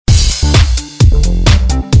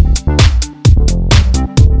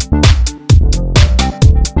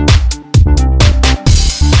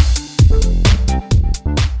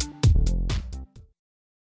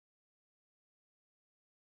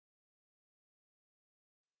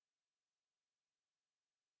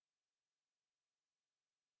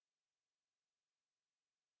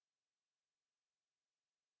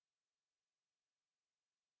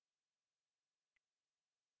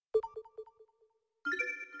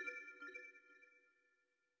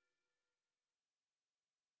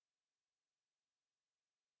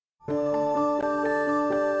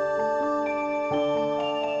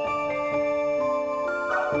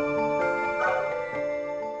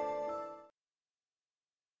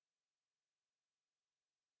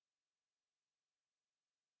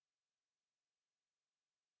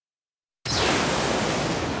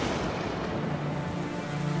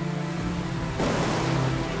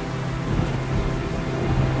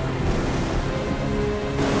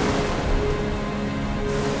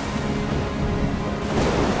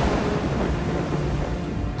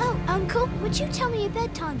Would you tell me a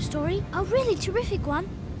bedtime story? A really terrific one.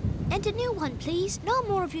 And a new one, please. No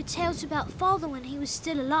more of your tales about Father when he was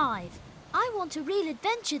still alive. I want a real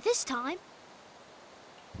adventure this time.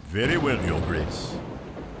 Very well, Your Grace.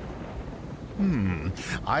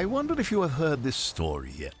 I wonder if you have heard this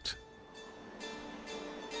story yet.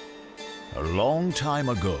 A long time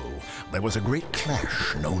ago, there was a great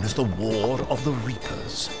clash known as the War of the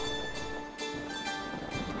Reapers.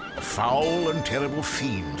 A foul and terrible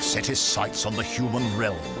fiend set his sights on the human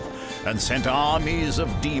realm and sent armies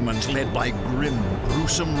of demons led by grim,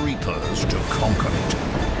 gruesome reapers to conquer it.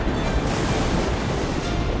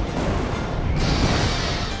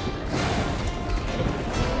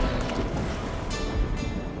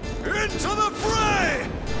 Into the fray!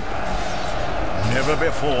 Never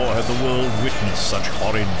before had the world witnessed such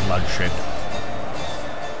horrid bloodshed.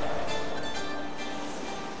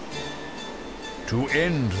 To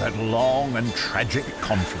end that long and tragic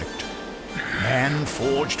conflict, man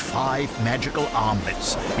forged 5 magical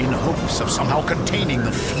armlets in hopes of somehow containing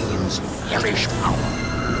the fiend's hellish power.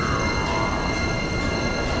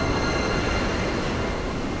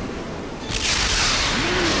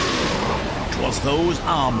 It was those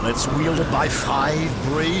armlets wielded by 5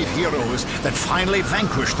 brave heroes that finally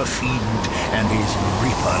vanquished the fiend and his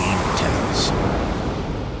Reaper lieutenants.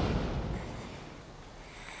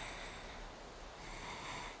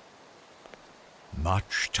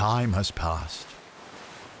 Much time has passed.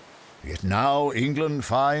 Yet now England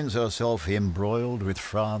finds herself embroiled with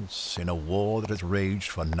France in a war that has raged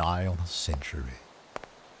for nigh on a century.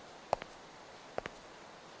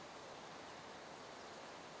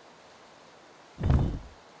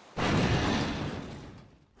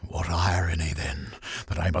 What irony, then,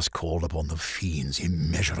 that I must call upon the fiend's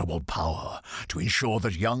immeasurable power to ensure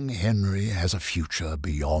that young Henry has a future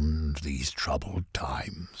beyond these troubled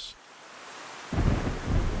times.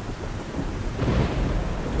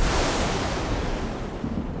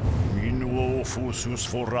 Minuo fusus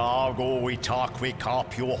forago itaque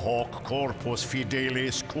capio hoc corpus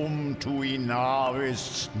fidelis cum tui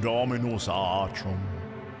navis dominus archum.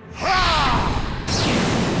 Ha!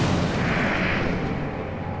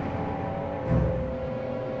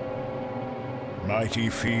 Mighty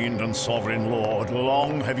fiend and sovereign lord,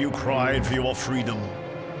 long have you cried for your freedom.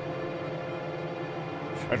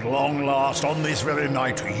 At long last, on this very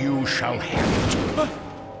night, you shall have it.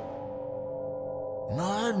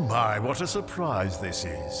 My, what a surprise this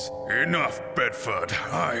is. Enough, Bedford.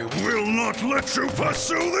 I will not let you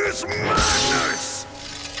pursue this madness!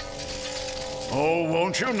 Oh,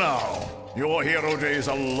 won't you now? Your hero days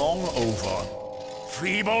are long over.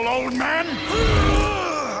 Feeble old man?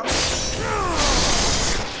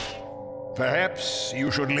 Perhaps you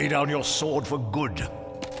should lay down your sword for good.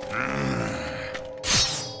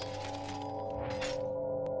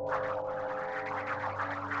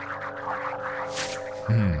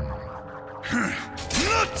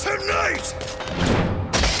 Not tonight!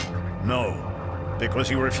 No, because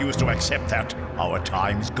you refuse to accept that. Our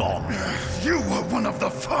time's gone. You were one of the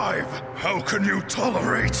 5. How can you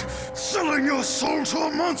tolerate selling your soul to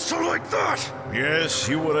a monster like that? Yes,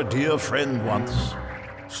 you were a dear friend once,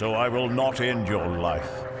 so I will not end your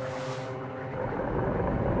life.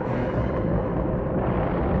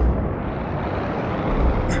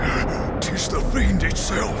 'Tis the fiend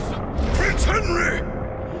itself! Prince Henry!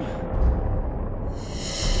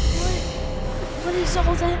 What is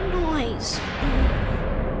all that noise?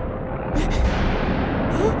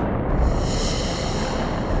 Huh?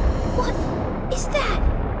 What is that?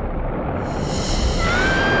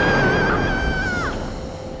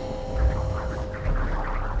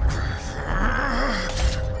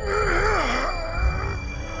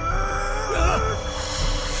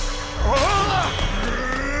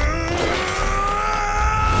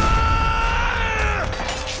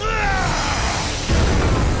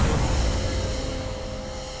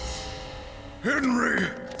 Henry,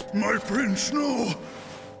 my prince, no!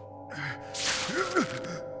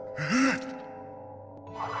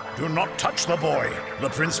 Do not touch the boy. The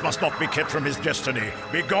prince must not be kept from his destiny.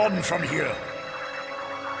 Be gone from here.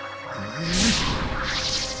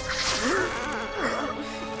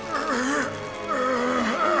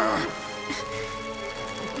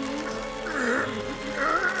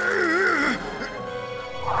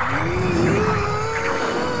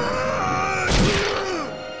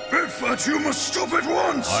 that you must stop at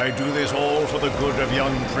once! I do this all for the good of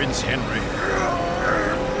young Prince Henry.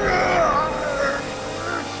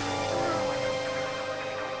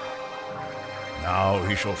 Now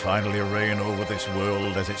he shall finally reign over this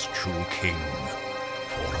world as its true king,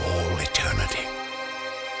 for all eternity.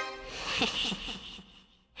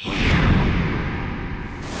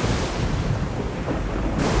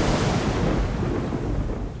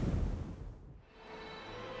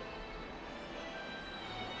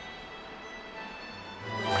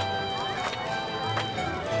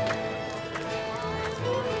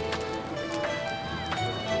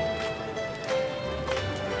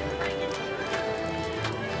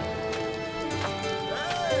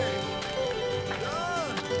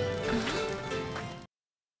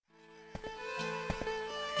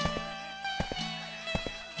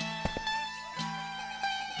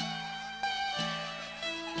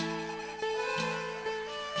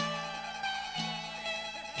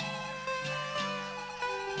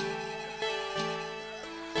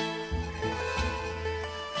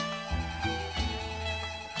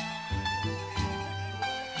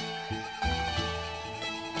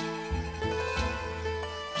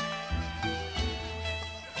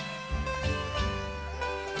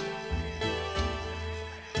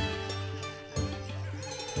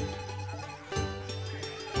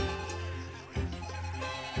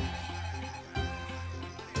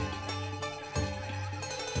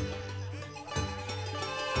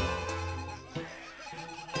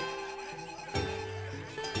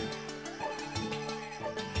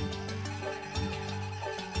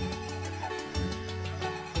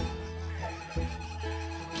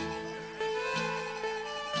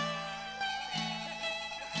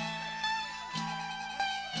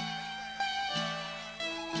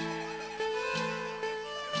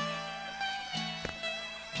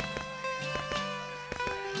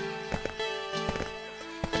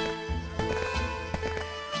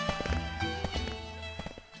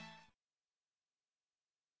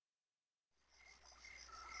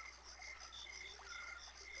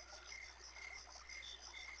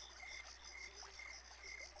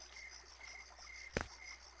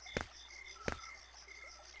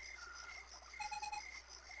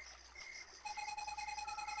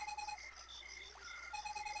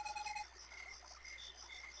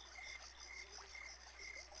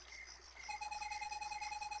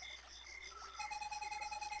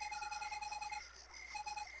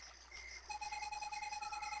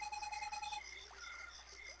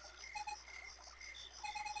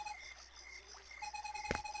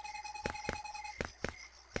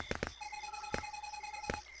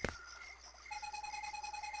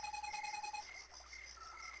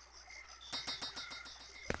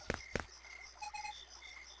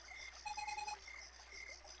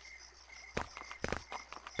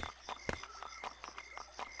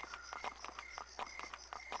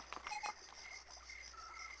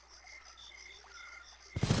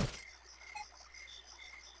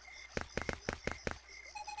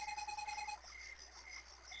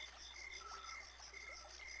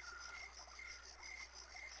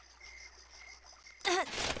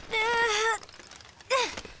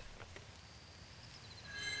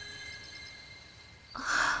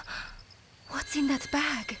 What's in that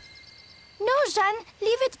bag? No, Jeanne,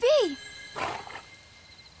 leave it be.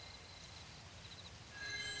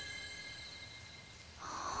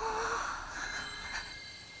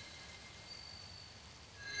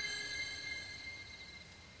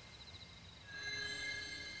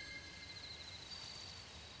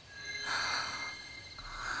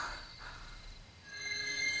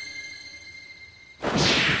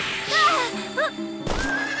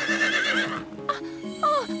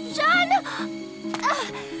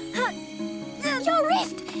 Your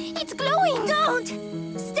wrist! It's glowing! Don't!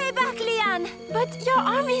 Stay back, Leanne! But your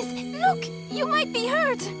arm is... Look! You might be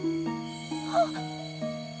hurt! An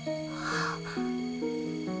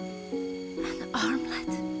armlet?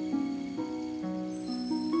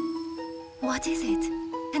 What is it?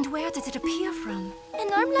 And where did it appear from?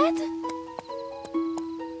 An armlet?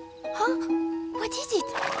 Huh? What is it?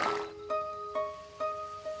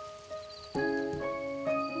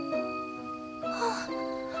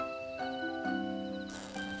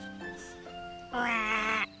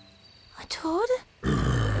 A toad?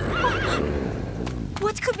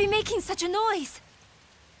 What could be making such a noise?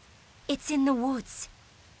 It's in the woods.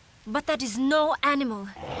 But that is no animal.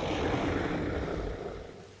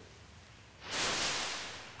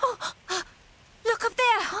 Oh, look up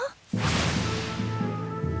there! Huh?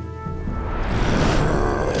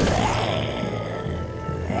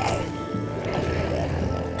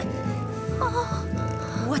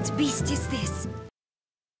 What beast is this?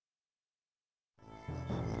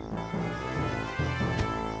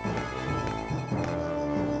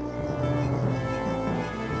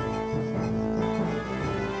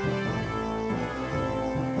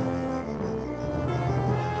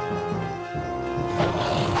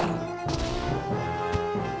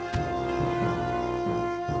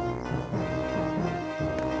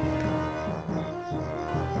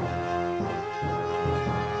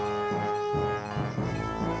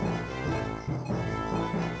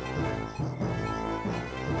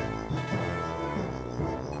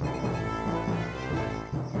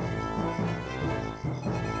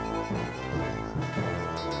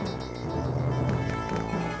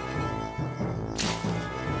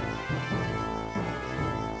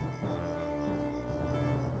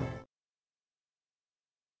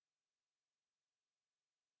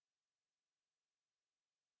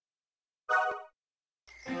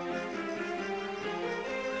 Ha!